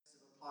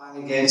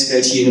I'm going to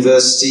go to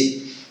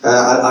university.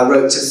 I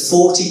wrote to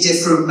 40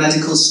 different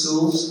medical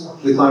schools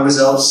with my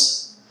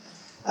results.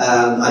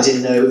 I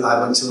didn't know, I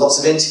went to lots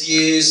of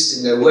interviews,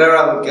 didn't know where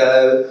I would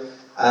go.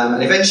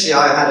 And eventually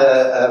I had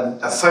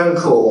a phone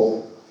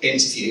call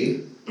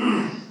interview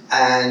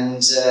and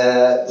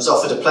was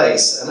offered a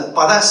place. And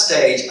by that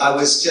stage, I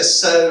was just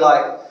so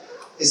like,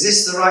 is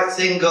this the right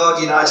thing,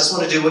 God? You know, I just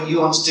want to do what you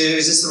want to do.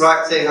 Is this the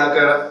right thing? I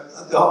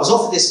was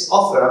offered this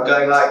offer. I'm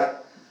going like,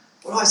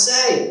 what do I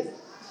say?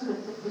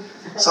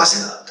 So I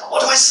said, what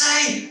do I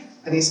say?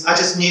 And I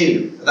just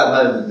knew at that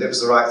moment that it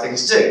was the right thing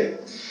to do.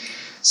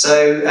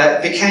 So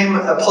it became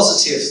a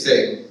positive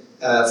thing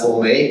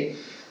for me.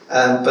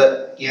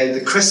 But, you know, the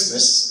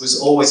Christmas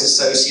was always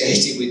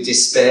associated with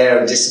despair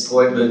and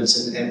disappointment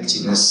and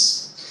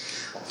emptiness.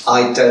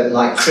 I don't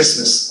like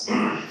Christmas.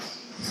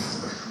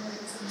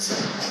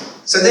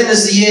 So then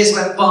as the years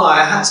went by,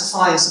 I had to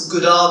find some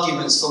good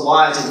arguments for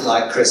why I didn't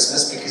like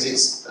Christmas, because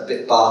it's a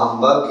bit bar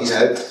humbug, you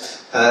know.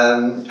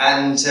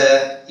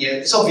 You know,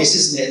 it's obvious,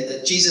 isn't it,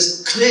 that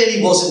Jesus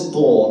clearly wasn't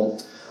born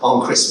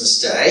on Christmas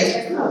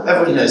Day.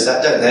 Everybody knows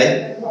that, don't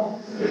they?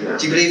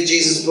 Do you believe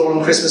Jesus was born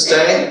on Christmas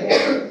Day?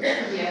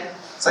 Yeah.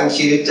 Thank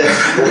you,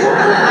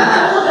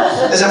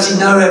 Deborah. There's actually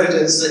no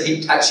evidence that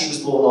he actually was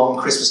born on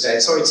Christmas Day.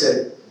 Sorry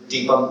to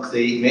debunk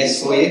the myth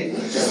for you.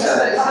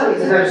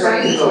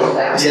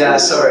 Yeah,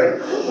 sorry.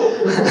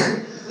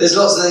 There's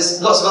lots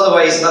of other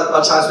ways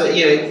at times, but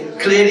you know,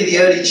 clearly the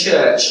early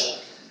church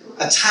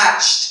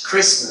attached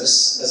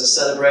Christmas as a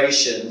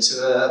celebration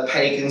to a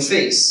pagan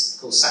feast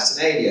called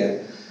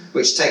Saturnalia,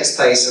 which takes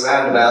place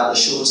around about the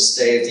shortest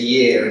day of the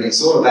year, and it's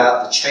all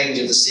about the change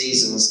of the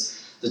seasons,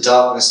 the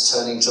darkness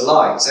turning to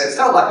light. So it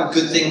felt like a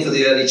good thing for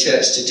the early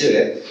church to do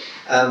it,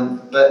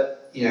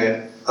 but you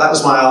know, that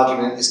was my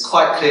argument. It's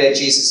quite clear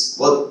Jesus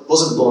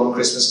wasn't born on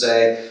Christmas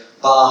Day,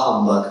 bar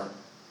humbug.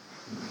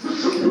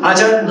 I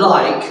don't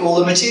like all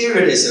the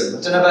materialism.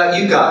 I don't know about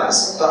you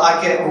guys, but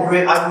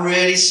I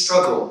really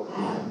struggle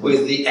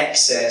with the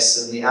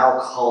excess and the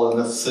alcohol and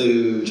the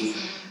food,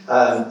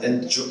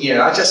 and you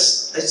know, it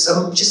just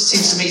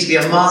seems to me to be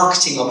a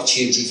marketing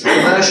opportunity for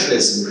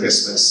commercialism.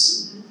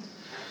 Christmas,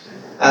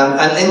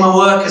 and in my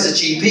work as a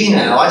GP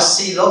now, I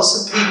see lots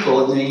of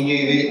people in the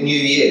new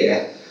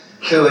year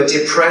who are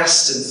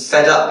depressed and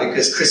fed up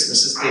because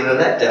Christmas has been a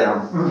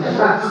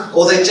letdown,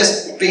 or they've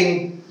just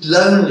been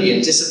lonely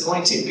and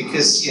disappointed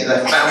because, you know,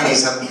 their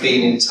families haven't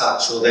been in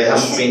touch, or they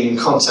haven't been in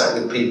contact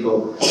with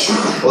people,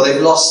 or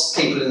they've lost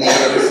people in the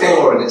year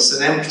before and it's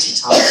an empty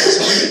time. It's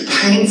a really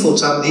painful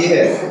time of the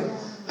year.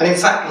 And in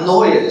fact,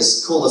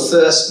 lawyers call the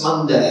first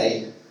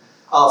Monday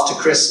after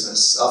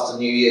Christmas, after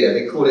New Year,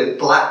 they call it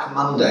Black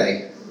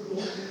Monday,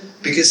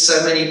 because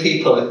so many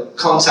people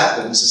contact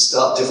them to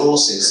start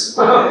divorces.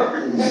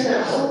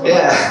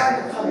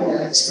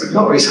 Yeah, it's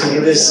not really funny,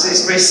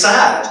 it's very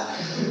sad.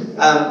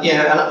 You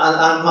know,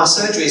 and my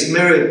surgery is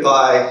mirrored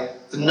by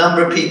the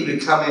number of people who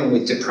come in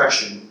with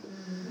depression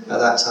at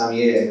that time of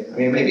year. I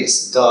mean, maybe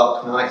it's the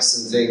dark nights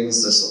and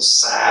things, the sort of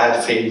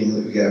sad feeling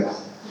that we get.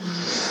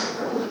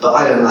 But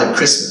I don't like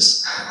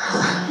Christmas.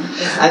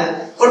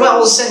 And what about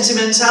all the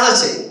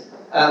sentimentality?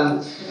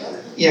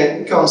 You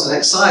know, go on to the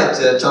next slide,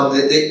 Tom.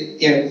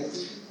 You know,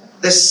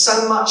 there's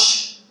so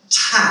much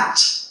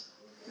tact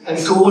and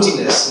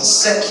gaudiness and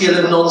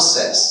secular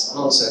nonsense,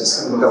 I'm going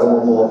to go on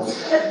one more,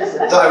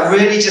 that I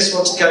really just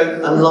want to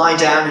go and lie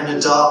down in a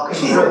dark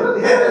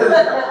room.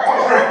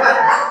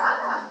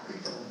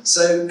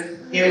 So,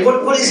 you know,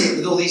 what is it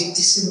with all these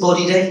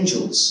disembodied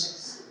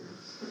angels?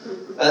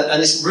 And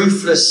this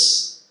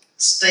roofless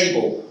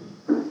stable,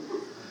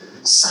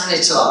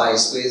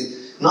 sanitised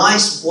with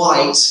nice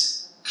white,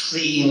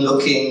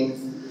 clean-looking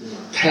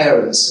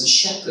parents and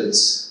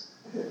shepherds.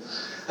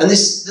 And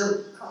this,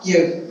 you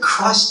know,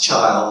 Christ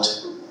child,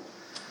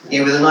 you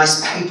know, with a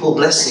nice papal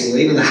blessing,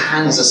 even the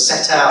hands are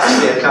set out to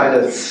be a kind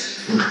of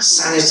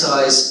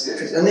sanitised,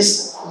 and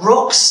this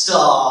rock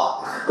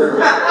star.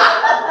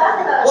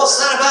 What's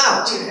that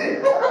about?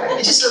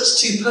 It just looks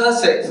too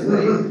perfect for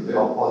me.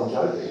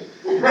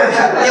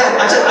 Yeah,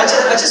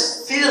 I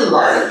just feel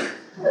like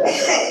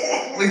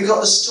we've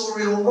got the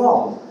story all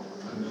wrong.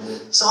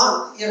 So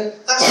you know,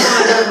 that's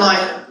why I don't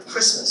like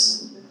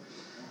Christmas.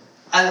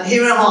 And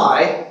here am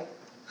I,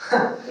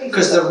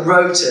 because the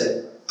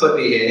rota put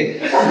me here,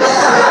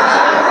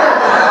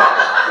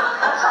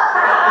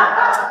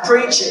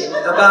 preaching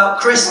about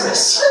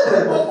Christmas,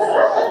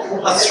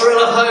 a thrill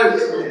of hope.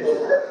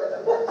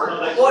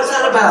 What is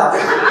that about?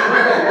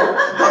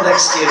 Not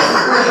next year.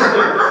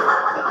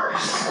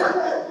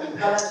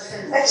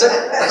 So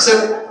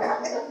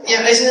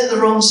yeah, isn't it the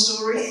wrong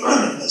story?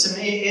 To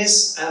me, it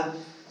is.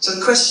 So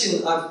the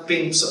question I've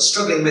been sort of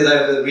struggling with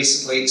over the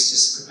recent weeks,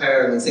 just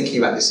preparing and thinking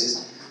about this,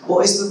 is,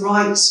 what is the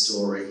right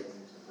story?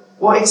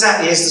 What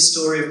exactly is the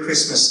story of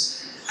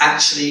Christmas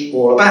actually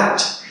all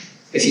about?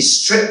 If you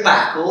strip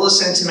back all the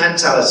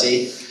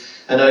sentimentality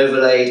and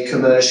overlaid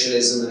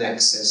commercialism and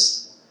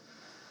excess.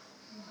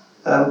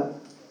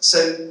 So,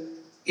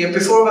 you know,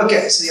 before I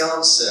get to the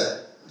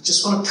answer, I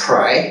just want to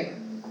pray,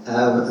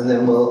 and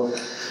then we'll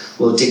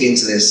dig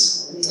into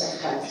this.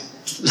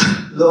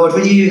 Lord,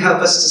 will you help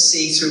us to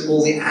see through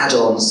all the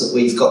add-ons that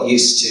we've got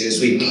used to as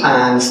we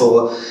plan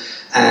for,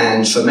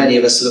 and for many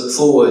of us look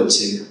forward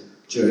to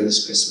during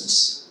this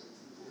Christmas.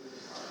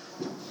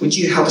 Would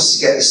you help us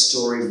to get this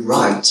story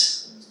right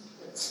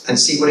and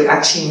see what it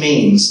actually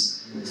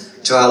means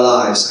to our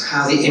lives,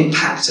 how the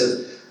impact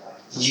of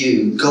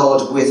you,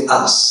 God with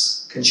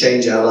us, can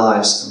change our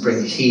lives and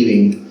bring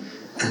healing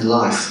and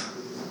life.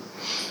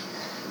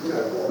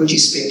 Would you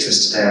speak to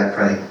us today, I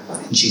pray,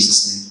 in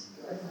Jesus' name.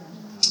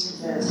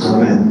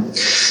 Amen.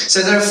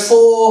 So there are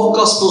 4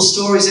 gospel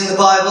stories in the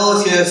Bible,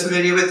 if you're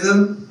familiar with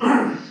them.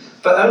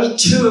 But only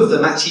 2 of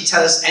them actually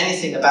tell us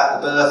anything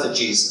about the birth of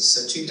Jesus.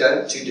 So 2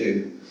 don't, 2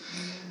 do.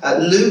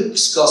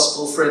 Luke's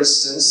gospel, for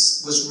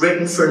instance, was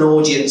written for an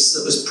audience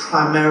that was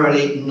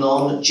primarily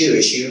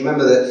non-Jewish. You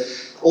remember that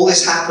all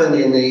this happened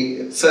in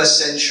the 1st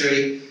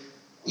century.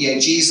 You know,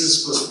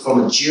 Jesus was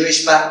from a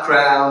Jewish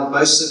background.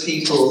 Most of the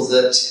people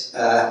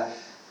that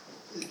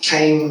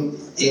came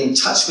in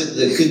touch with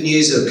the good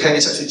news, or came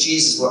in touch with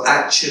Jesus, were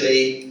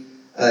actually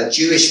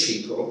Jewish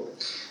people.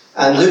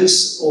 And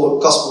Luke's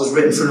gospel was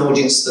written for an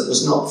audience that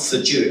was not for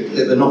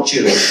that were not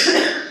Jewish.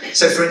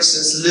 So, for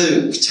instance,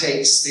 Luke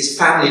takes this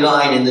family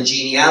line in the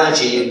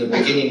genealogy in the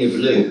beginning of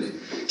Luke,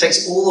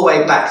 takes all the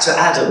way back to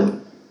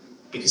Adam,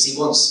 because he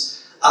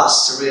wants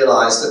us to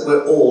realise that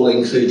we're all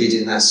included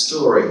in that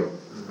story.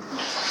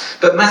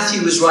 But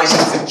Matthew was writing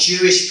for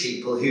Jewish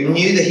people who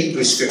knew the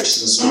Hebrew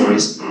scriptures and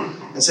stories,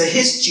 and so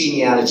his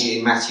genealogy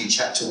in Matthew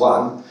chapter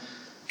 1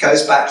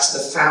 goes back to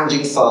the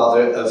founding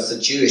father of the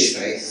Jewish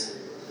faith,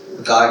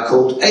 a guy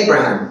called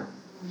Abraham.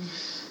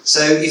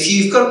 So if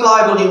you've got a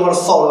Bible and you want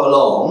to follow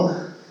along,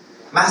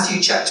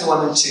 Matthew chapter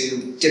 1 and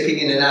 2, dipping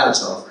in and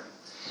out of.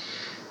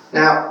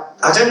 Now,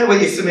 I don't know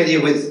whether you're familiar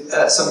with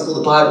something called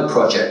the Bible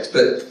Project,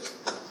 but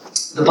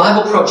the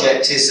Bible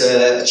Project is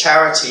a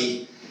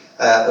charity,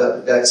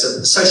 it's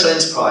a social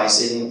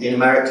enterprise in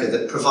America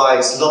that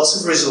provides lots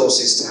of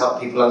resources to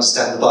help people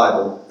understand the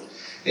Bible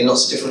in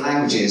lots of different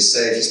languages. So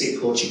if you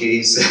speak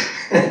Portuguese,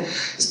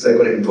 they've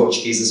got it in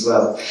Portuguese as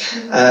well.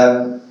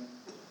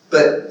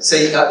 But so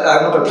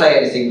I'm not going to play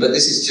anything, but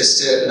this is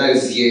just an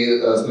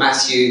overview of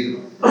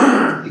Matthew.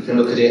 You can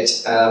look at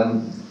it.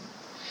 And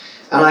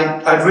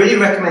I'd really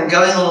recommend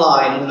going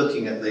online and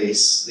looking at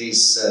these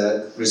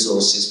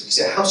resources, because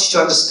it helps you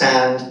to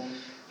understand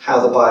how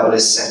the Bible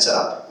is set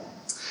up.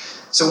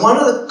 So one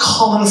of the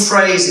common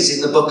phrases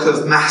in the book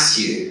of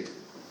Matthew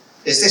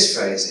is this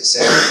phrase. It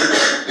says,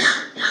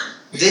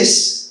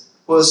 "This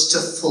was to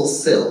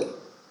fulfill."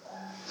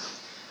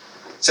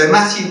 So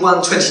Matthew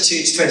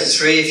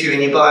 1:22-23, if you're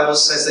in your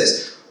Bibles, says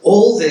this: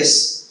 "All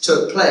this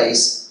took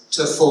place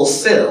to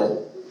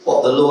fulfill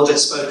what the Lord had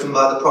spoken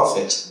by the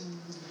prophet.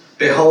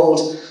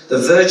 Behold, the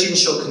virgin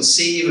shall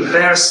conceive and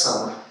bear a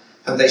son,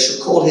 and they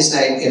shall call his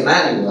name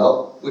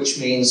Emmanuel," which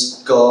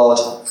means God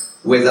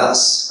with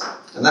us.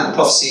 And that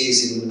prophecy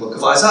is in the book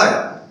of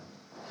Isaiah.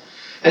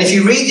 And if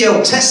you read the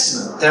Old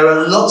Testament, there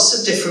are lots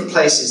of different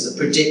places that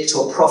predict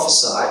or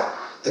prophesy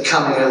the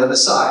coming of the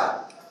Messiah,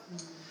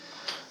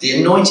 the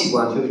anointed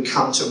one who would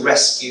come to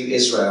rescue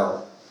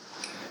Israel.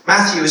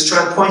 Matthew is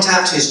trying to point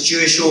out to his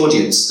Jewish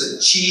audience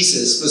that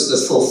Jesus was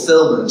the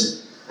fulfillment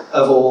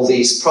of all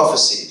these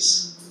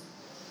prophecies.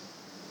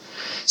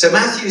 So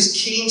Matthew is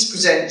keen to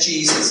present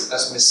Jesus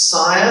as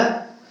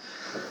Messiah,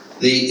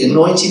 the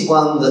anointed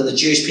one that the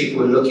Jewish people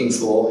were looking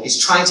for. He's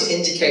trying to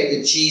indicate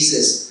that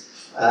Jesus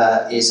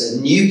is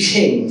a new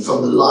king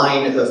from the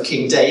line of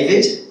King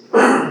David,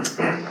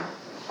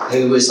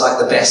 who was like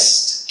the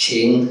best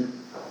king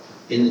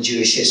in the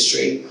Jewish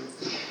history.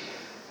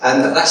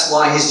 And that's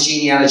why his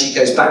genealogy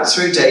goes back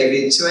through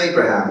David to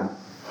Abraham.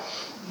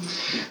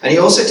 And he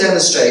also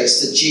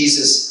demonstrates that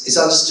Jesus is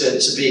understood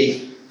to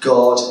be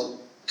God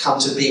come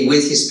to be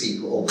with his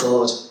people, or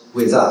God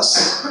with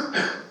us.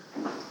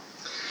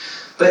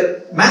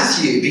 But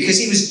Matthew, because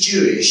he was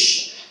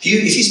Jewish,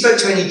 if you spoke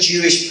to any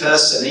Jewish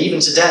person, even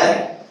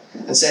today,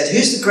 and said,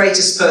 "Who's the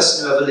greatest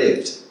person who ever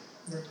lived?"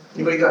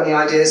 Anybody got any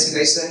ideas who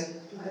they say?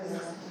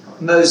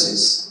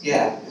 Moses.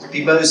 Yeah, it'd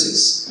be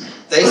Moses.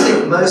 They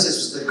think Moses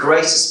was the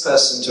greatest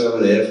person to ever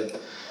live,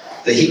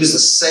 that he was the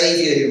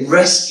saviour who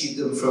rescued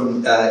them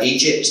from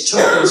Egypt, took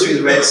them through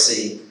the Red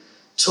Sea,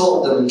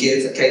 taught them and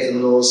gave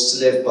them laws to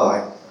live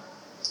by.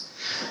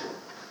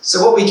 So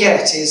what we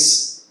get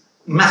is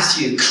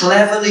Matthew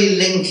cleverly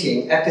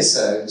linking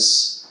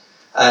episodes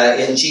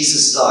in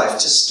Jesus' life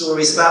to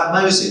stories about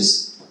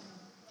Moses.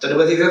 Don't know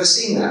whether you've ever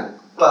seen that,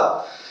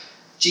 but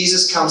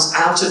Jesus comes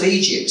out of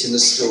Egypt in the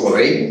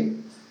story.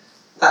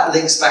 That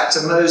links back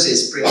to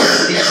Moses bringing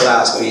the people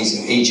out of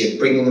Egypt,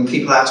 bringing the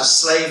people out of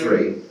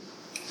slavery.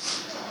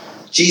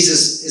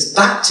 Jesus'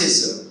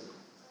 baptism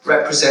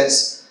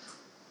represents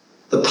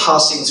the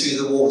passing through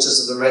the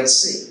waters of the Red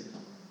Sea.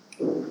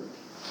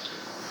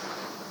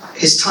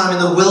 His time in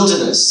the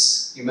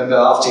wilderness, you remember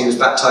after he was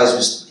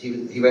baptized,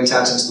 he went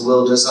out into the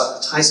wilderness.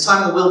 His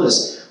time in the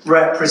wilderness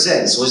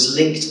represents, or is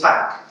linked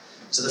back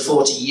to the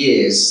 40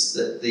 years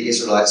that the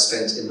Israelites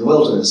spent in the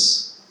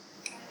wilderness.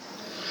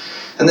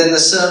 And then the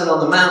Sermon on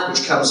the Mount,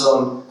 which comes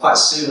on quite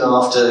soon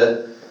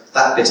after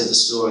that bit of the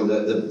story,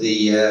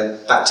 the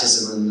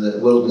baptism and the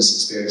wilderness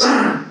experience.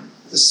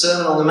 The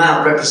Sermon on the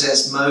Mount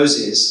represents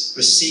Moses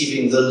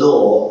receiving the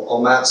law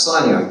on Mount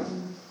Sinai.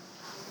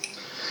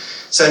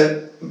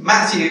 So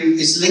Matthew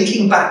is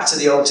linking back to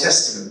the Old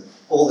Testament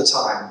all the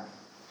time.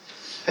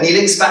 And he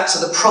links back to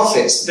the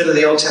prophets, the bit of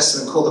the Old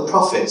Testament called the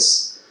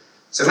prophets.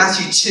 So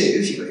Matthew 2,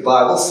 if you've got your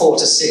Bible,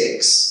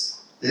 4-6,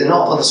 they're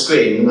not up on the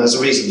screen, and there's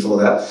a reason for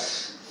that.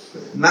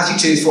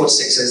 Matthew 2, 4-6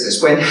 says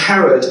this: When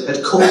Herod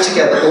had called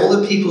together all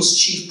the people's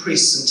chief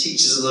priests and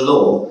teachers of the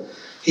law,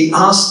 he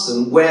asked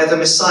them where the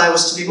Messiah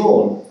was to be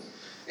born.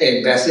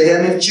 In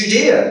Bethlehem of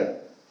Judea,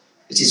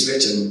 it is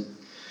written.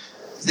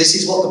 This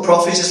is what the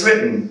prophet has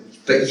written.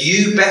 But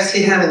you,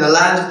 Bethlehem, in the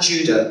land of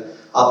Judah,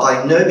 are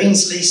by no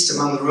means least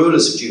among the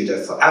rulers of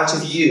Judah, for out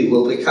of you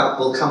will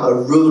come a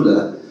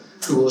ruler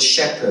who will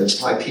shepherd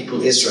my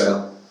people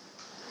Israel.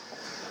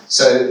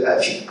 So,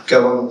 if you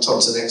go on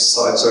to the next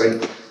slide, sorry.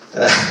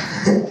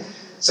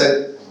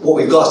 So, what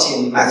we've got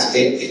in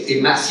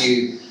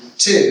Matthew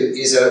 2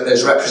 is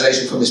a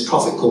representation from this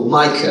prophet called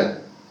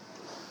Micah.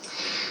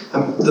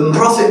 And the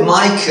prophet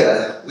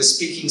Micah was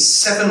speaking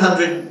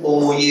 700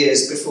 or more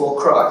years before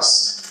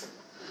Christ.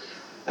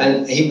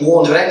 And he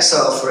warned of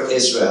exile for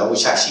Israel,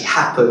 which actually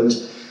happened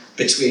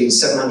between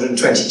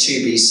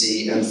 722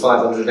 BC and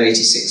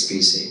 586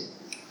 BC.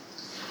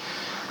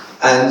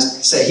 And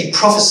so he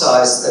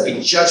prophesied that there'd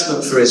be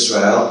judgment for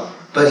Israel,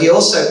 but he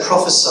also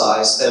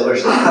prophesied there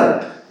was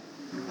hope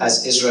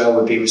as Israel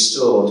would be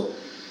restored.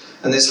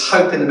 And there's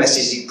hope in the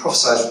message. He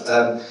prophesied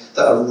that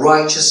a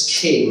righteous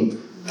king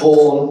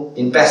born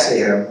in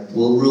Bethlehem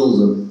will rule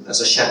them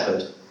as a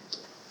shepherd.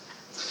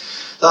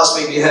 Last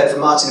week we heard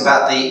from Martin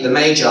about the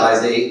Magi,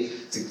 the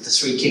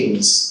three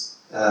kings.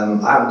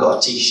 I haven't got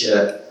a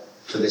t-shirt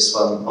for this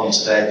one on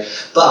today,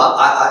 but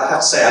I have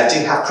to say I do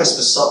have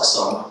Christmas socks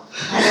on.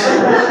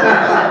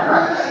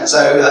 So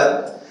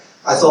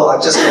I thought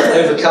I'd just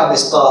overcome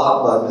this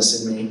bar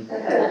humbugness in me.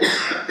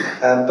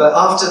 But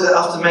after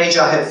the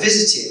Magi had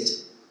visited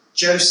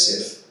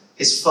Joseph,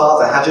 his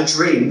father had a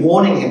dream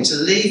warning him to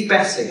leave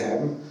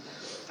Bethlehem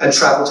and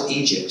travel to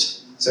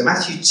Egypt. So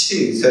Matthew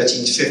 2,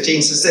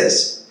 13-15 says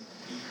this: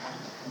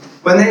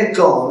 When they had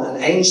gone,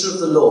 an angel of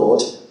the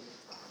Lord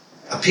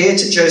appeared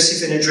to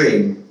Joseph in a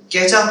dream.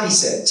 Get up, he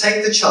said,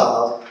 take the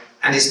child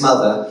and his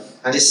mother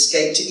and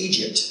escape to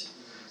Egypt.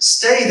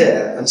 Stay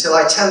there until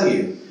I tell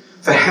you,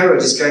 for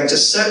Herod is going to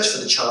search for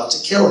the child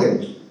to kill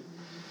him.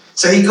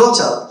 So he got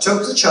up,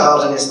 took the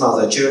child and his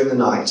mother during the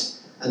night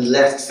and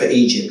left for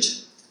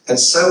Egypt. And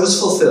so was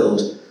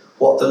fulfilled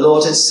what the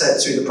Lord had said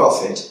through the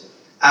prophet,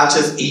 out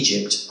of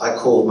Egypt I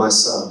called my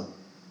son.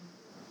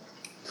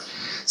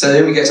 So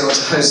then we get on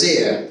to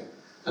Hosea,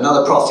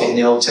 another prophet in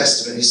the Old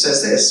Testament, who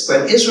says this: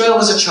 When Israel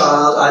was a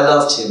child, I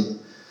loved him,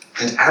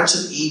 and out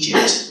of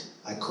Egypt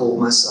I called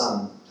my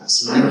son.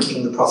 That's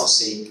linking the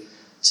prophecy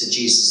to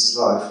Jesus'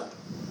 life.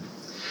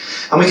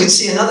 And we can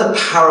see another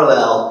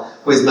parallel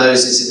with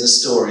Moses in the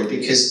story,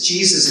 because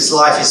Jesus'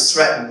 life is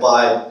threatened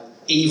by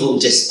evil,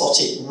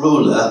 despotic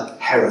ruler,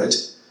 Herod.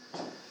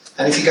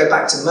 And if you go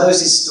back to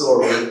Moses'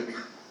 story,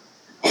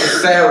 the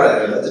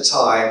Pharaoh at the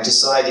time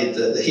decided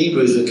that the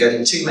Hebrews were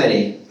getting too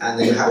many and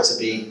they had to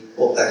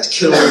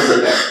kill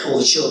all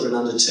the children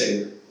under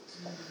 2.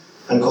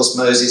 And of course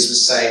Moses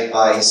was saved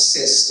by his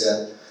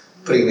sister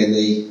putting him in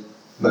the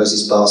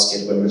Moses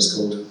basket, whatever it's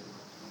called.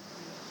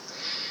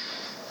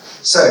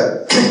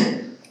 So,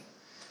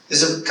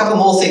 there's a couple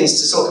more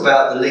things to talk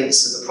about the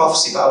links of the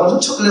prophecy, but I want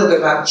to talk a little bit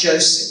about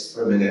Joseph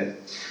for a minute,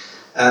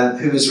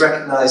 who is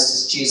recognised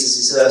as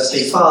Jesus'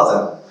 earthly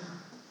father.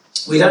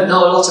 We don't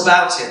know a lot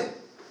about him.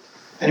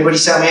 Anybody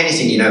tell me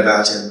anything you know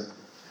about him?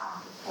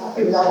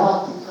 He was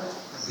old.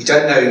 We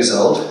don't know he was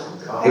old.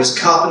 He was a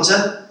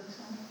carpenter.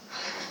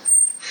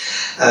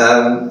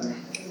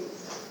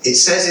 It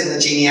says in the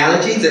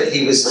genealogy that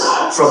he was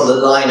from the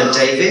line of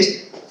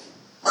David.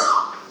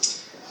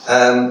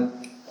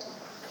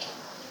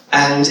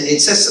 And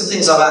it says some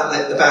things about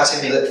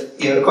him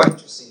that are quite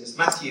interesting. As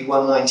Matthew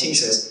 1:19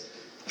 says,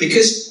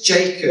 because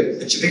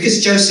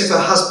Joseph, her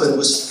husband,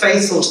 was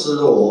faithful to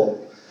the law,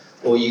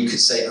 or you could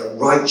say a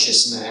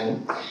righteous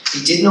man,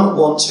 he did not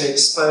want to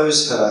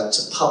expose her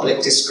to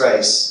public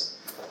disgrace.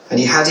 And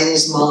he had in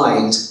his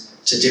mind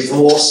to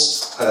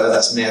divorce her,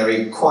 that's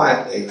Mary,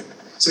 quietly.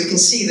 So we can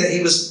see that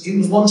he was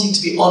wanting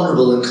to be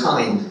honourable and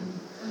kind.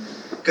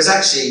 Because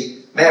actually,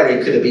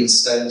 Mary could have been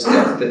stoned to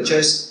death, but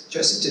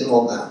Joseph didn't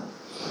want that.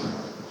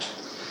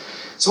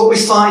 So what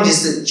we find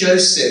is that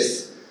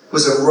Joseph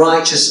was a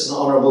righteous and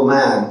honourable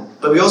man,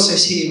 but we also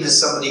see him as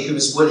somebody who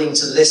was willing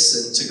to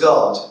listen to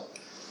God.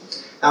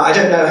 Now, I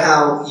don't know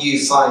how you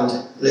find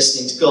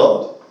listening to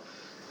God,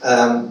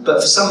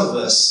 but for some of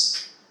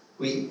us,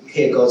 we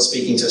hear God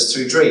speaking to us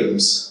through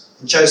dreams.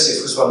 And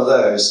Joseph was one of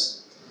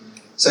those.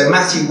 So in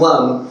Matthew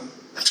 1,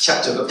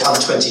 chapter 1,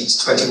 20 to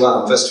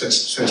 21, verse 20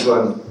 to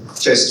 21,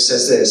 Joseph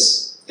says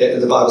this,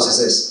 the Bible says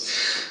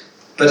this: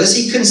 But as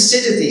he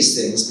considered these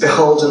things,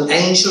 behold, an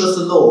angel of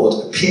the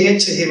Lord appeared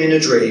to him in a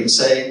dream,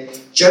 saying,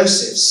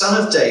 Joseph,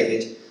 son of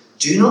David,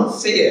 do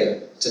not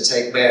fear to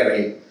take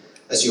Mary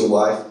as your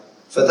wife,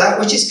 for that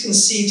which is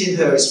conceived in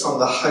her is from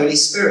the Holy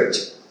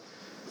Spirit.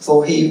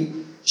 For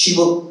she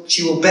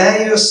will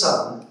bear you a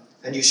son,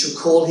 and you shall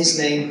call his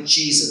name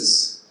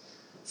Jesus,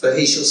 for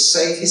he shall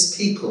save his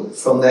people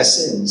from their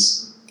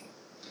sins.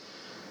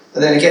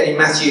 And then again in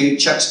Matthew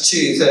chapter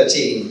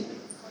 2:13.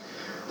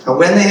 And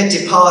when they had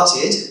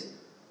departed,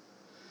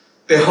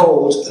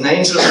 behold, an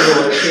angel of the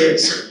Lord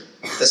appeared.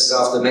 This is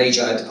after the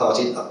Magi had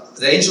departed.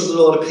 The angel of the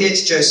Lord appeared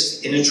to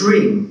Joseph in a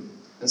dream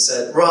and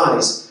said,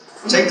 "Rise,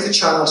 take the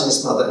child and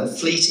his mother and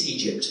flee to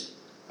Egypt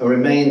and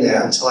remain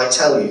there until I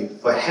tell you,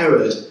 for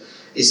Herod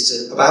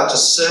is about to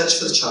search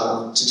for the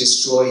child to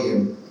destroy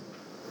him."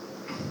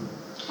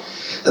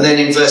 And then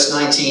in verse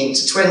 19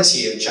 to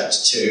 20 of chapter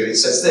 2, it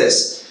says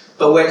this,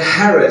 "But when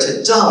Herod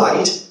had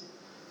died,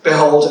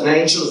 behold, an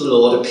angel of the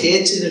Lord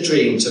appeared in a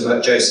dream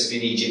to Joseph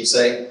in Egypt,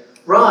 saying,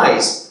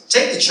 'Rise,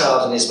 take the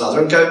child and his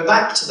mother and go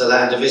back to the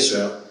land of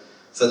Israel,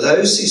 for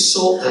those who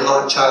sought the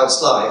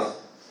child's life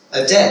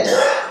are dead.'"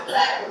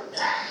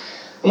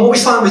 And what we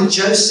find with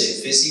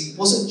Joseph is he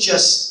wasn't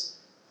just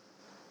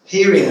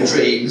hearing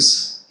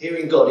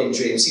God in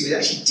dreams, he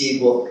actually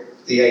did what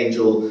the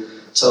angel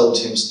told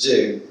him to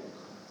do.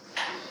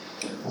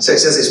 So it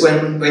says this,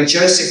 when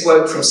Joseph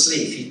woke from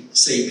sleep,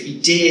 he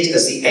did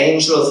as the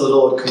angel of the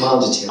Lord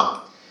commanded him.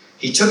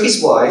 He took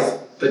his wife,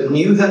 but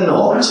knew her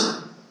not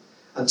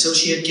until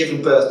she had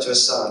given birth to a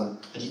son,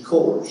 and he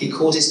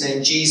called his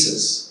name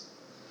Jesus.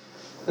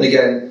 And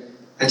again,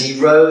 and he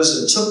rose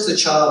and took the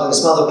child and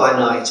his mother by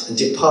night and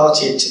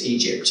departed to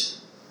Egypt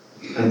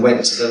and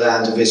went to the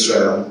land of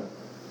Israel.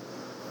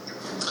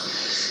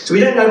 So we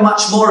don't know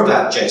much more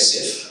about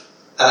Joseph.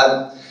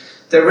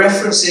 There are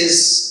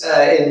references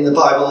in the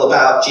Bible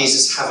about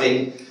Jesus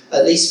having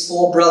at least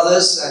 4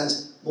 brothers and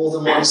more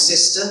than 1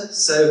 sister.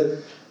 So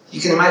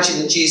you can imagine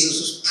that Jesus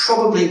was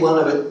probably one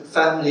of a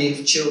family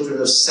of children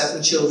of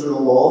 7 children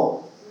or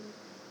more.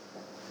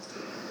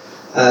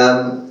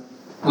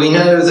 We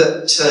know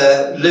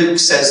that Luke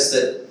says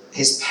that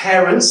his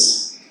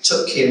parents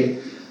took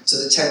him to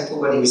the temple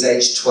when he was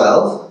aged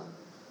 12,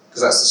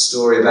 because that's the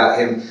story about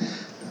him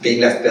being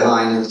left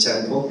behind in the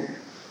temple.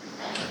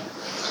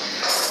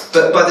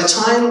 But by the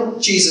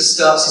time Jesus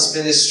starts his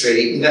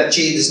ministry,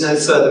 there's no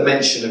further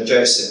mention of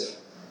Joseph.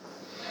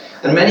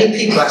 And many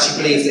people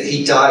actually believe that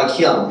he died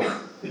young,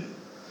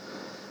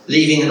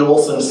 leaving an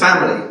orphaned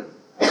family,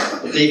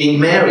 leaving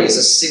Mary as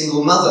a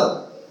single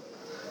mother,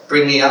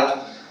 bringing up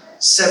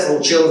several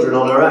children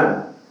on her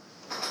own.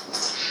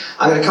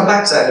 I'm going to come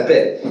back to that in a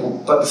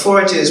bit. But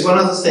before I do, there's one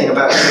other thing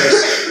about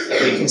Joseph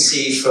that we can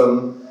see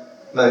from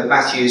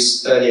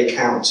Matthew's early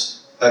account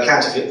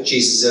of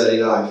Jesus' early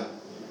life.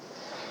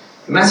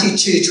 In Matthew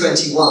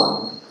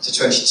 2:21 to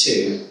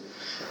 22,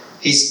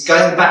 he's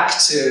going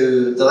back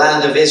to the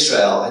land of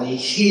Israel and he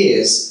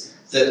hears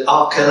that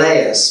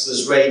Archelaus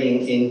was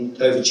reigning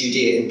over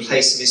Judea in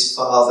place of his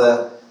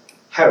father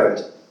Herod.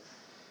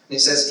 And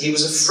it says, he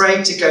was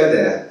afraid to go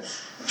there.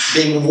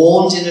 Being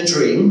warned in a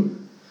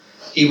dream,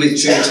 he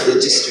withdrew to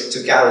the district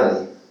of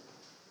Galilee.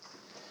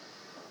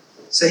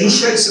 So he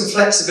showed some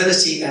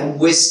flexibility and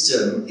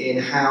wisdom in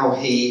how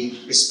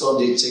he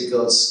responded to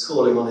God's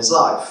calling on his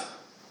life.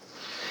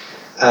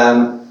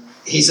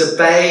 He's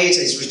obeyed,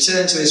 he's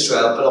returned to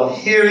Israel, but on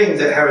hearing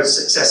that Herod's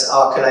successor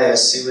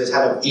Archelaus, who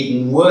had an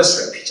even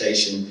worse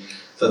reputation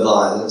for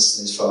violence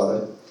than his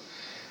father,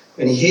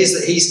 when he hears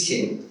that he's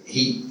king,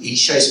 he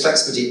shows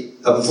flexibility,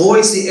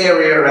 avoids the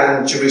area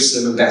around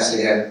Jerusalem and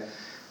Bethlehem,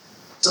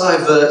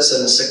 diverts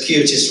on a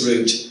circuitous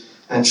route,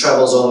 and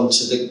travels on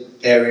to the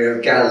area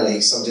of Galilee,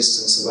 some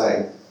distance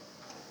away.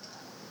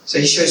 So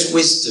he shows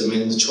wisdom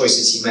in the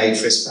choices he made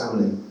for his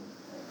family.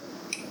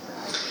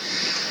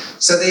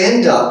 So they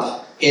end up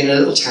in a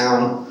little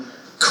town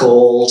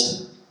called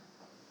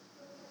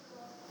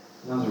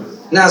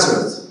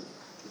Nazareth.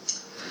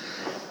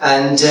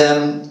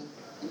 And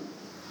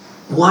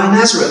why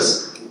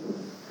Nazareth?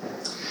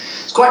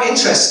 It's quite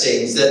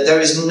interesting that there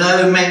is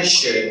no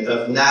mention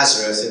of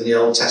Nazareth in the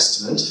Old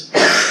Testament.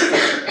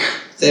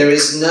 There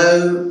is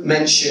no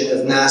mention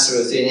of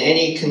Nazareth in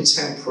any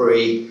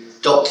contemporary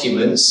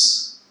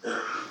documents.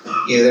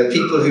 There are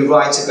people who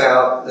write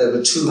about there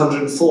were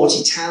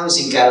 240 towns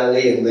in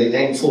Galilee and they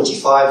named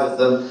 45 of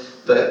them,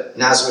 but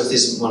Nazareth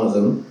isn't one of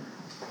them.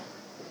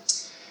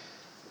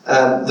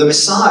 The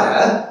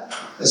Messiah,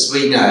 as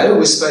we know,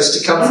 was supposed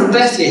to come from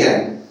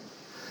Bethlehem.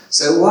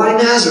 So why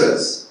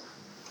Nazareth?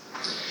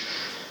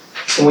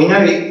 Well, we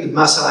know the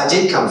Messiah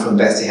did come from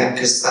Bethlehem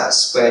because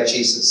that's where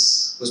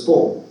Jesus was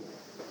born,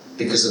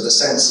 because of the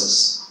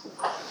census.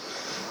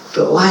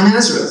 But why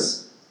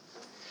Nazareth?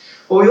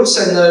 Well, we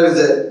also know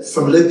that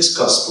from Luke's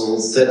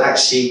Gospel that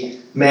actually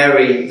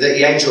that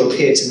the angel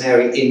appeared to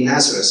Mary in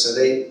Nazareth. So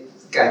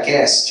I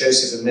guess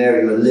Joseph and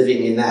Mary were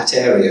living in that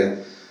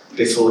area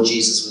before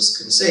Jesus was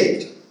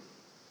conceived.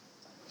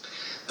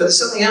 But there's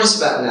something else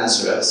about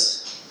Nazareth.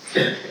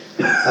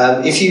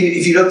 If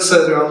you look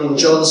further on in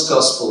John's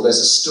Gospel, there's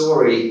a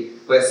story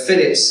where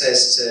Philip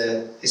says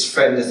to his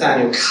friend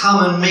Nathanael,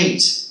 "Come and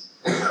meet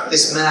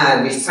this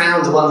man. We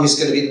found the one who's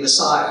going to be the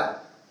Messiah."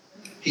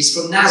 He's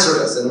from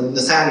Nazareth. And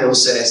Nathanael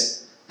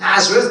says,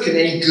 Nazareth? Can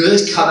any good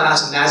come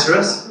out of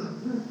Nazareth?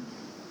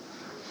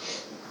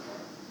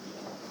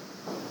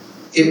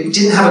 It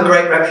didn't have a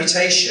great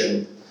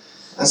reputation.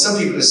 And some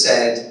people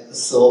have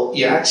thought,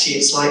 yeah, actually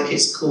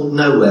it's called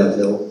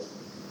Nowhereville.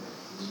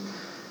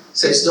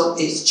 So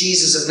it's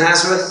Jesus of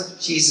Nazareth,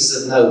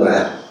 Jesus of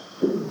nowhere,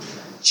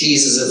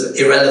 Jesus of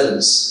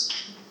irrelevance.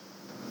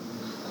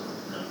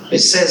 It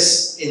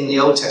says in the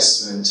Old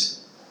Testament,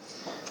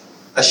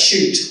 a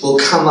shoot will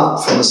come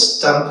up from the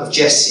stump of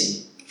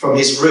Jesse, from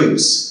his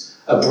roots,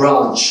 a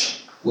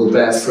branch will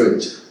bear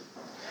fruit.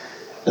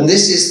 And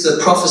this is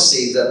the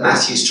prophecy that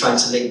Matthew's trying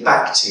to link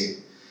back to,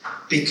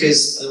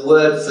 because the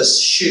word for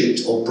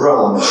shoot or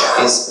branch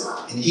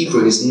in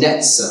Hebrew is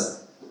netzah.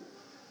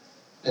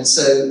 And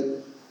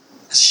so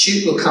a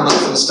shoot will come up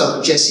from the stump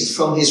of Jesse,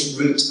 from his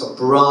root a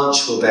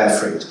branch will bear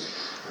fruit.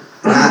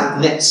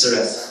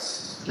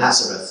 Nazareth.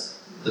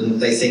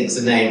 They think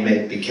the name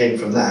came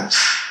from that.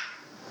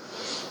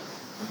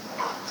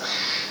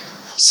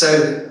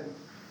 So,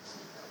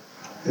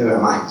 where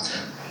am I?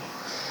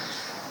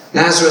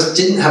 Nazareth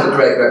didn't have a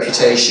great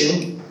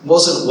reputation,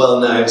 wasn't well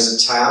known as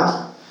a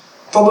town,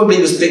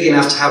 probably was big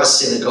enough to have a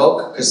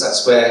synagogue, because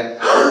that's where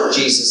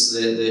Jesus,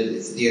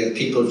 the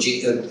people of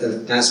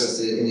Nazareth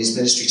in his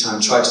ministry time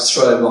tried to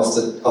throw him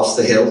off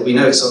the hill. We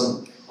know it's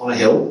on a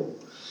hill.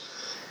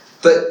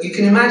 But you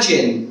can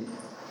imagine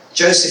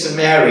Joseph and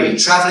Mary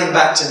travelling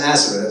back to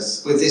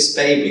Nazareth with this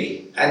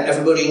baby, and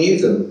everybody knew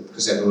them,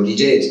 because everybody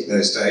did in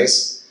those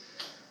days.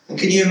 And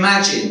can you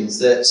imagine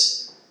that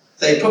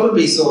they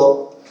probably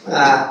thought,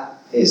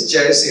 here's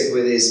Joseph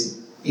with his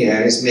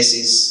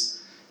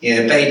missus,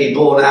 baby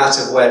born out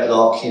of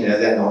wedlock,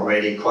 they're not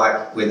really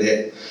quite with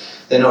it.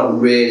 They're not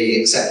really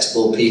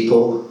acceptable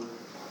people.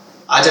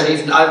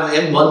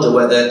 I wonder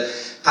whether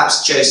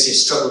perhaps Joseph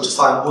struggled to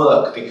find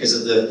work because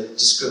of the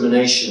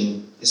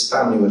discrimination his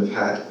family would have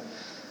had.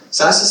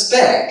 So I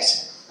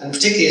suspect, and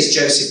particularly as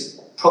Joseph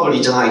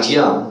probably died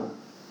young,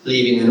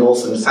 leaving an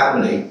orphan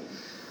family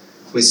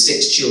with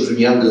 6 children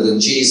younger than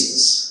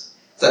Jesus,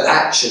 that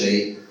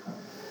actually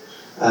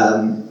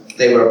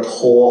they were a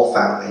poor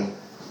family.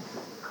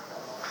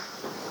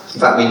 In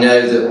fact, we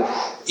know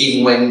that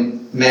even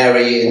when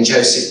Mary and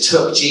Joseph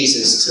took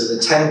Jesus to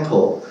the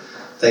temple,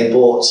 they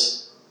bought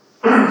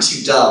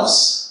 2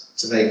 doves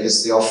to make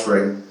as the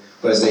offering,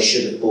 whereas they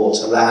should have bought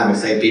a lamb.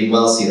 If they'd been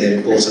wealthy, they'd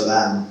have bought a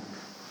lamb.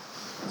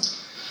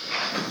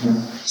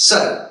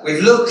 So,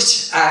 we've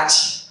looked at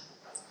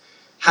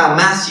how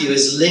Matthew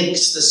has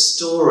linked the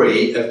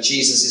story of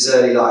Jesus'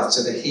 early life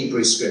to the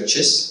Hebrew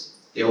Scriptures,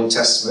 the Old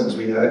Testament, as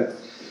we know.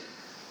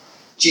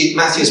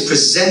 Matthew has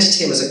presented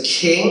him as a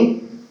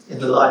king in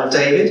the line of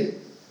David.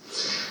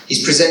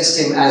 He's presented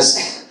him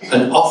as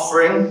an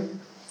offering,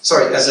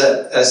 as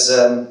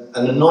an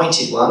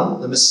anointed one,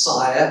 the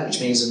Messiah, which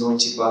means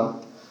anointed one.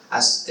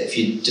 As if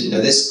you didn't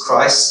know this,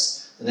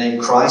 Christ, the name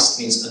Christ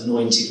means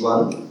anointed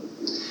one.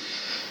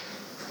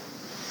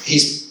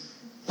 He's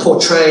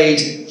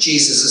portrayed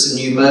Jesus as a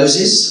new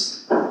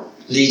Moses,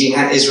 leading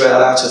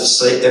Israel out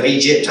of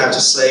Egypt, out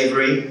of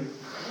slavery,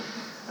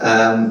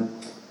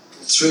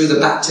 through the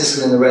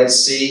baptism in the Red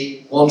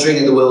Sea, wandering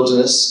in the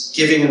wilderness,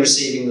 giving and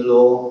receiving the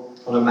law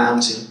on a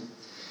mountain.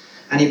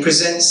 And he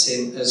presents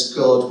him as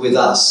God with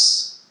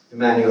us,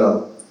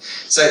 Emmanuel.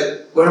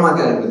 So, where am I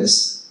going with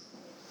this?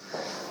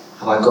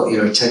 Have I got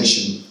your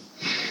attention?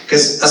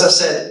 Because, as I've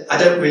said, I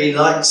don't really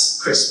like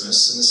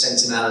Christmas and the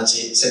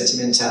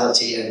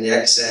sentimentality and the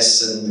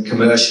excess and the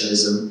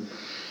commercialism.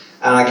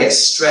 And I get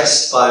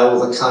stressed by all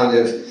the kind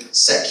of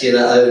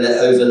secular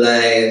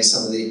overlay and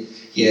some of the,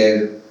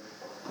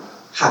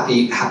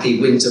 happy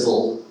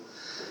winterval,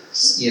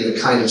 the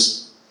kind of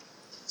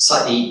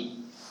slightly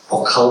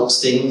occult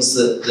things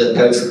that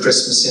go for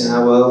Christmas in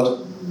our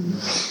world.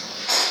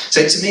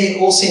 So to me,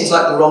 it all seems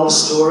like the wrong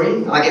story,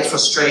 and I get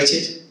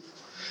frustrated.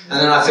 And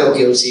then I feel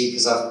guilty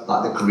because I'm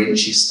like the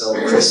Grinch who stole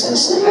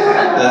Christmas, and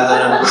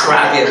I'm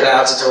crabby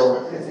about it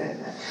all.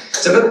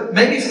 So, but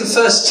maybe for the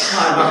first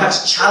time, I've had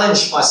to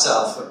challenge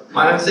myself,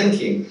 my own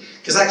thinking,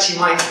 because actually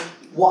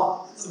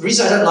the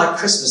reason I don't like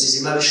Christmas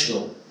is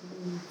emotional.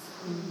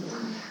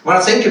 When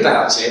I think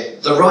about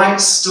it, the right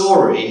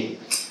story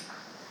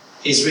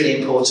is really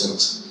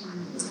important.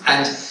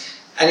 And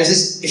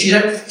if you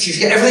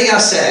forget everything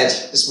I've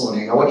said this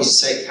morning, I want you to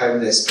take home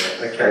this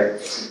bit, okay?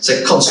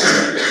 So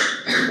concentrate.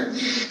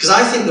 Because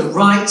I think the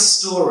right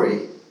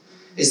story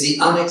is the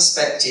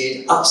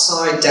unexpected,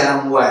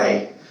 upside-down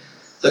way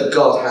that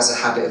God has a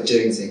habit of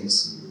doing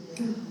things.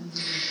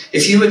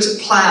 If you were to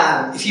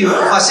plan, if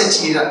I said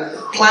to you,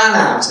 plan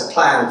out a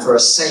plan for a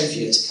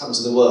saviour to come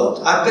to the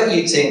world, I bet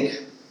you'd think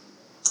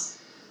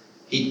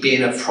he'd be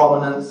in a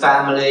prominent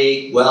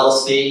family,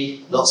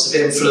 wealthy, lots of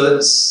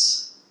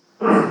influence,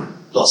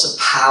 lots of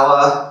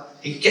power.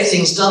 He could get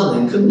things done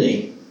then, couldn't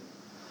he?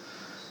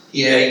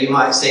 You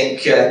might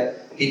think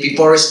he'd be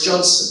Boris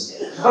Johnson.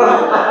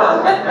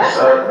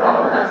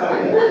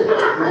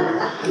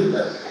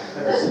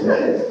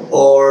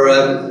 Or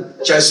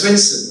Joe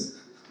Swinson.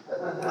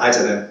 I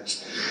don't know.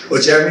 Or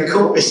Jeremy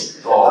Corbyn.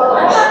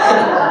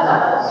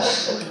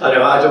 I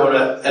know, I don't want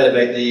to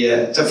elevate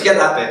the... so forget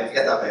that bit.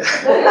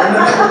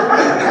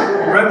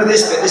 Remember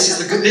this bit,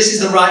 this is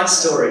the right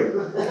story.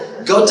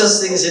 God does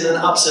things in an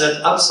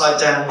upside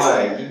down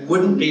way. He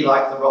wouldn't be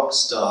like the rock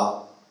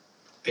star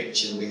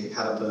picture we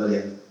had up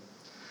earlier.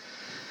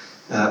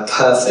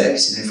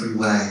 Perfect in every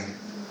way.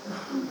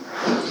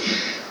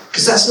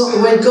 Because that's not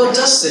the way God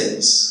does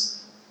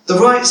things. The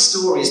right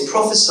story is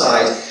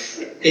prophesied,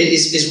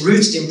 is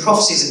rooted in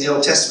prophecies in the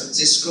Old Testament that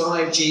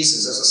describe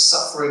Jesus as a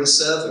suffering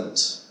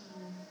servant.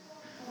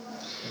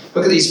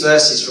 Look at these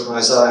verses from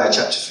Isaiah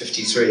chapter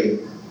 53.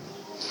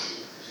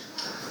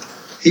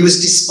 He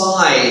was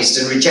despised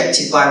and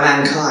rejected by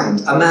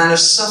mankind, a man of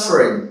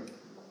suffering,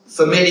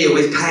 familiar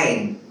with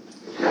pain.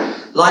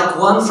 Like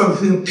one from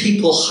whom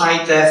people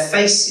hide their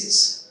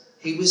faces,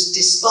 he was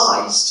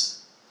despised,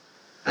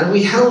 and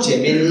we held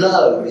him in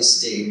low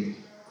esteem.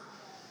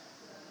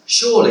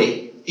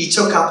 Surely he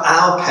took up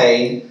our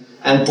pain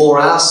and bore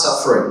our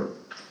suffering,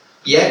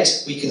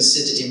 yet we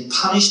considered him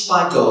punished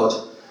by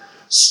God,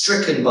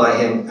 stricken by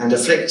him and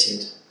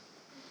afflicted.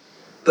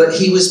 But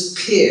he was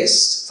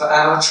pierced for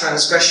our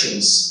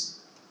transgressions.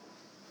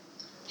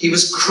 He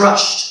was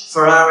crushed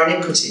for our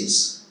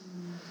iniquities.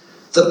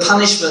 The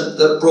punishment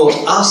that brought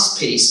us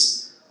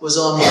peace was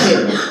on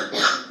him,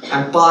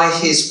 and by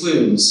his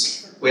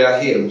wounds we are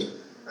healed.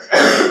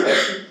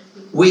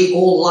 We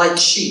all like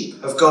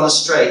sheep have gone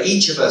astray.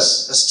 Each of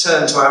us has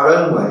turned to our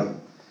own way,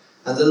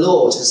 and the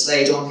Lord has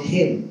laid on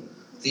him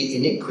the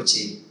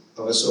iniquity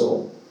of us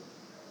all.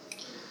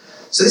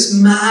 So this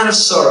man of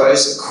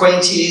sorrows,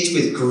 acquainted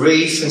with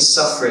grief and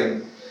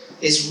suffering,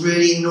 is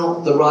really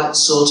not the right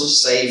sort of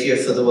saviour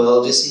for the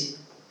world, is he?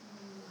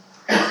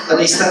 At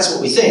least that's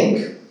what we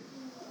think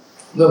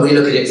when we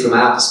look at it from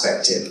our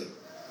perspective.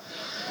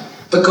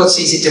 But God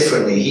sees it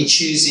differently. He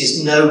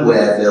chooses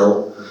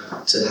Nowhereville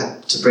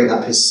to bring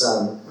up his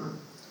son.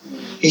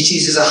 He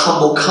chooses a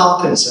humble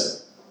carpenter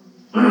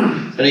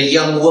and a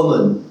young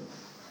woman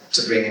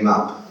to bring him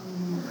up.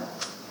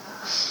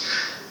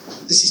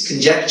 This is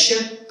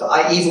conjecture, but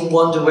I even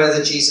wonder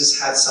whether Jesus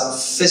had some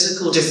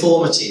physical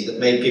deformity that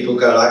made people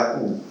go like,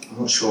 "Ooh, I'm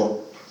not sure,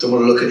 don't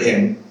want to look at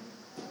him,"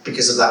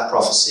 because of that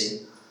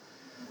prophecy.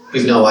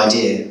 We've no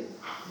idea.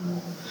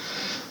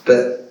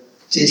 But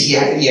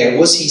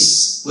was he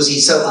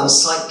so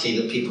unsightly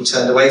that people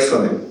turned away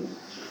from him?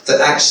 That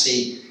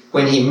actually,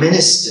 when he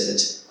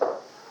ministered,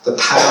 the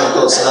power of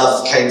God's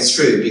love came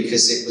through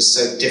because it was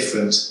so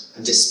different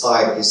and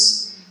despite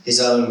his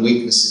own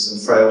weaknesses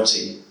and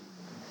frailty.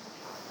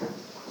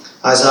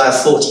 Isaiah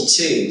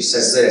 42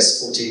 says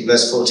this,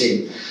 verse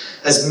 14.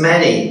 As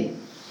many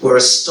were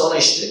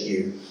astonished at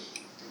you,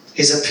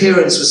 his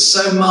appearance was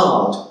so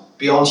marred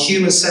beyond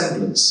human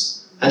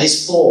semblance, and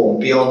his form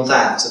beyond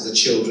that of the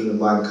children of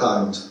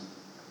mankind.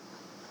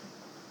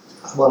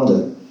 I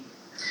wonder.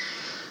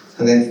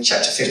 And then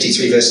chapter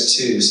 53 verse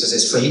 2 says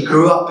this, for he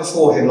grew up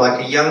before him like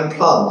a young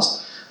plant,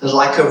 and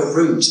like a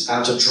root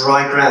out of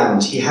dry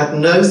ground. He had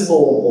no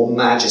form or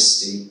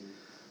majesty.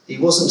 He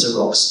wasn't a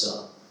rock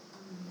star.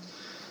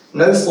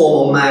 No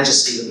form or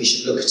majesty that we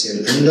should look at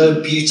him, and no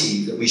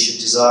beauty that we should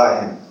desire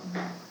him.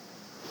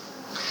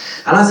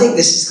 And I think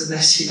this is the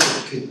message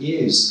of the good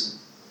news.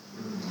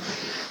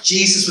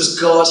 Jesus was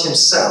God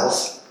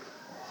himself,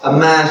 a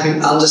man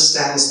who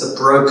understands the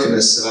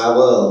brokenness of our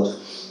world.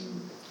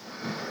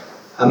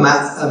 A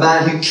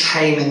man who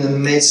came in the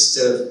midst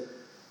of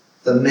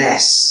the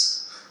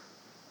mess.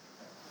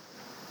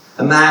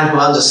 A man who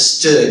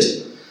understood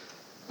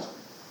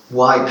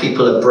why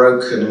people are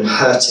broken and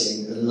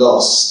hurting and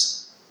lost.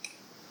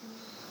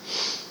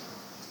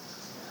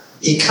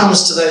 He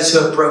comes to those who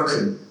are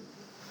broken,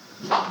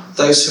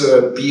 those who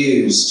are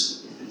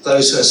abused,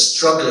 those who are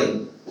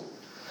struggling,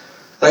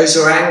 those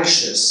who are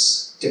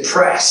anxious,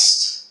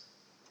 depressed,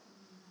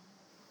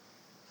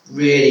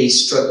 really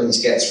struggling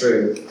to get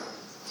through.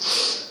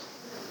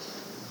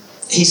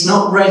 He's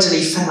not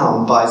readily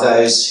found by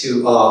those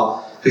who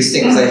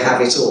think they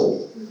have it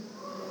all,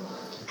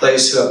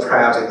 those who are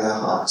proud in their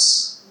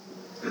hearts.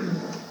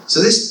 So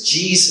this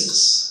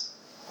Jesus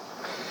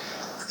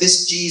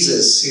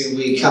who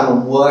we come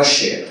and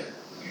worship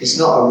is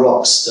not a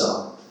rock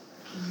star.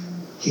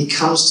 He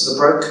comes to the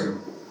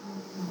broken.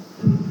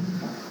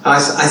 And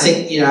I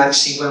think,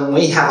 actually when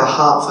we have a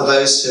heart for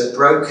those who are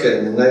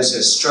broken and those who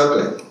are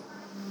struggling,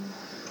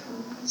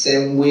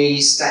 then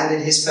we stand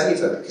in his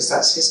favour because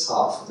that's his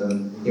heart for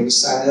them. We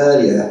sang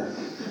earlier,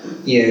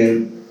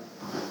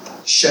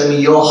 show me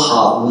your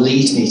heart and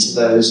lead me to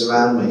those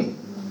around me.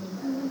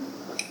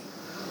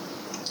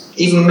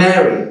 Even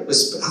Mary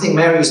was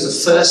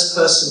the first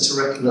person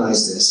to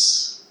recognise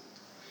this.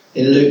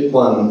 In Luke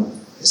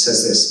 1, it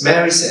says this,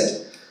 Mary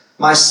said,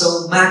 my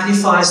soul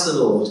magnifies the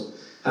Lord,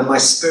 and my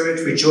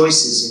spirit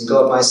rejoices in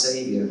God my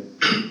Saviour.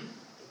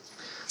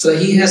 For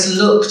he has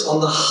looked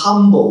on the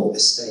humble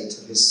estate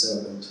of his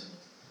servant.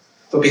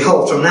 For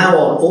behold, from now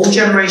on, all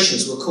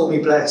generations will call me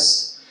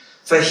blessed.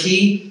 For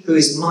he who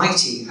is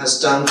mighty has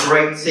done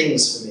great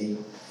things for me,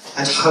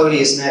 and holy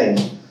his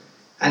name.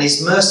 And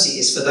his mercy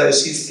is for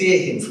those who fear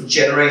him from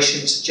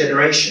generation to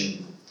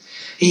generation.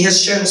 He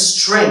has shown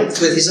strength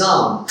with his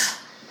arm.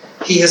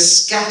 He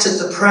has scattered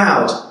the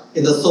proud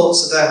in the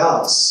thoughts of their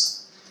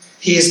hearts.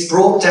 He has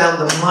brought down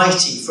the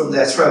mighty from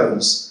their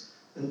thrones.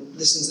 And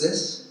listen to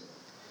this.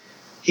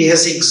 He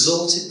has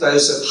exalted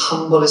those of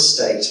humble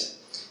estate.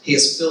 He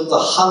has filled the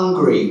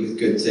hungry with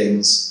good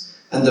things,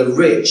 and the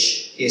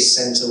rich he has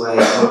sent away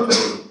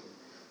empty.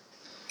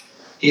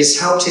 He has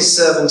helped his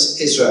servant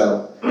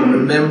Israel in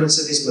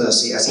remembrance of his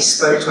mercy, as he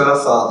spoke to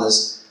our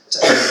fathers, to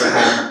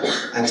Abraham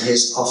and to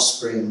his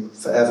offspring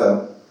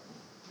forever.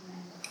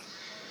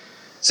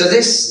 So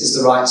this is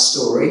the right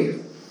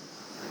story.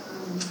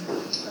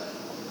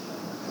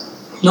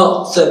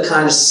 Not the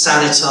kind of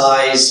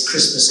sanitized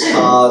Christmas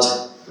card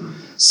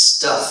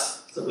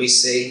stuff that we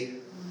see.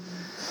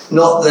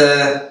 Not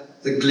the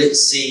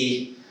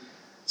glitzy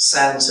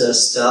Santa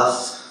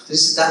stuff.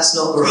 That's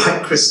not the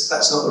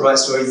right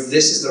story.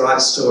 This is the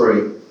right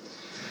story.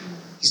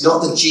 He's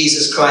not the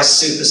Jesus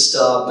Christ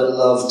superstar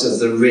beloved of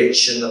the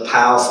rich and the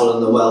powerful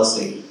and the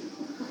wealthy.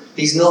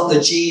 He's not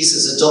the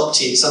Jesus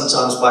adopted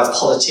sometimes by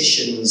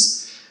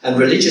politicians and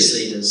religious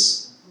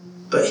leaders.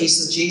 But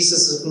he's the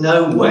Jesus of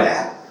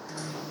nowhere.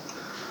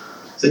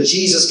 The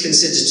Jesus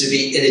considered to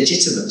be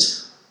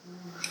illegitimate.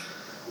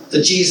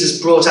 The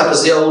Jesus brought up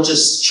as the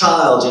oldest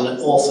child in an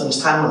orphaned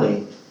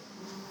family.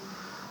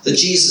 The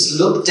Jesus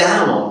looked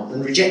down on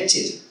and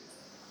rejected.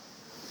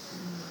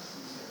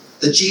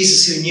 The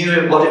Jesus who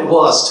knew what it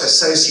was to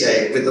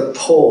associate with the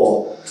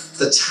poor,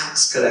 the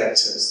tax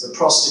collectors, the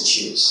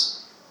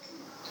prostitutes.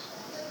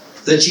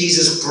 The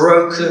Jesus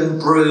broken,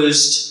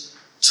 bruised,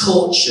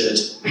 tortured,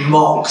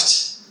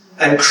 mocked,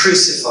 and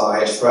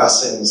crucified for our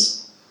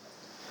sins.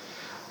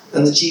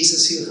 And the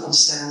Jesus who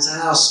understands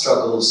our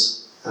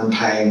struggles and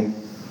pain.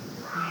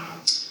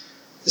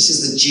 This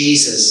is the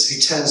Jesus who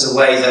turns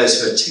away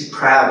those who are too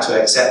proud to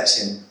accept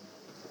him.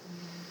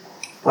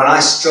 When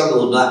I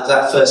struggled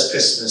that first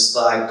Christmas,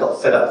 that I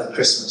got fed up with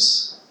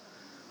Christmas.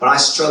 When I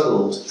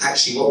struggled,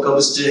 actually what God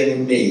was doing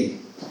in me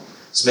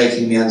was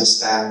making me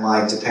understand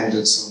my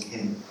dependence on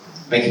him.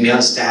 Making me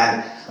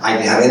understand I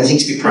didn't have anything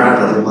to be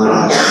proud of in my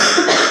life.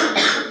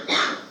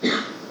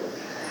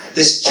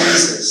 This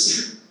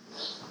Jesus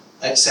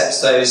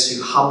accepts those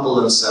who humble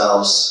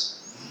themselves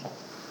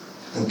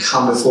and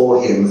come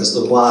before him as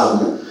the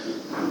one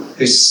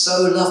who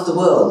so loved the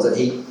world that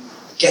he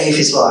gave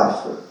his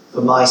life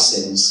for my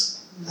sins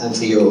and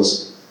for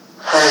yours.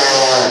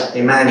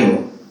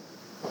 Emmanuel,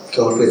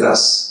 God with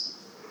us.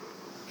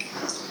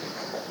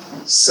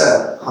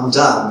 So, I'm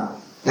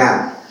done.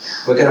 Now,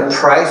 we're going to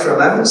pray for a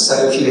moment,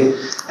 so if you're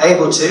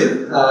able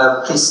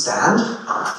to, please stand.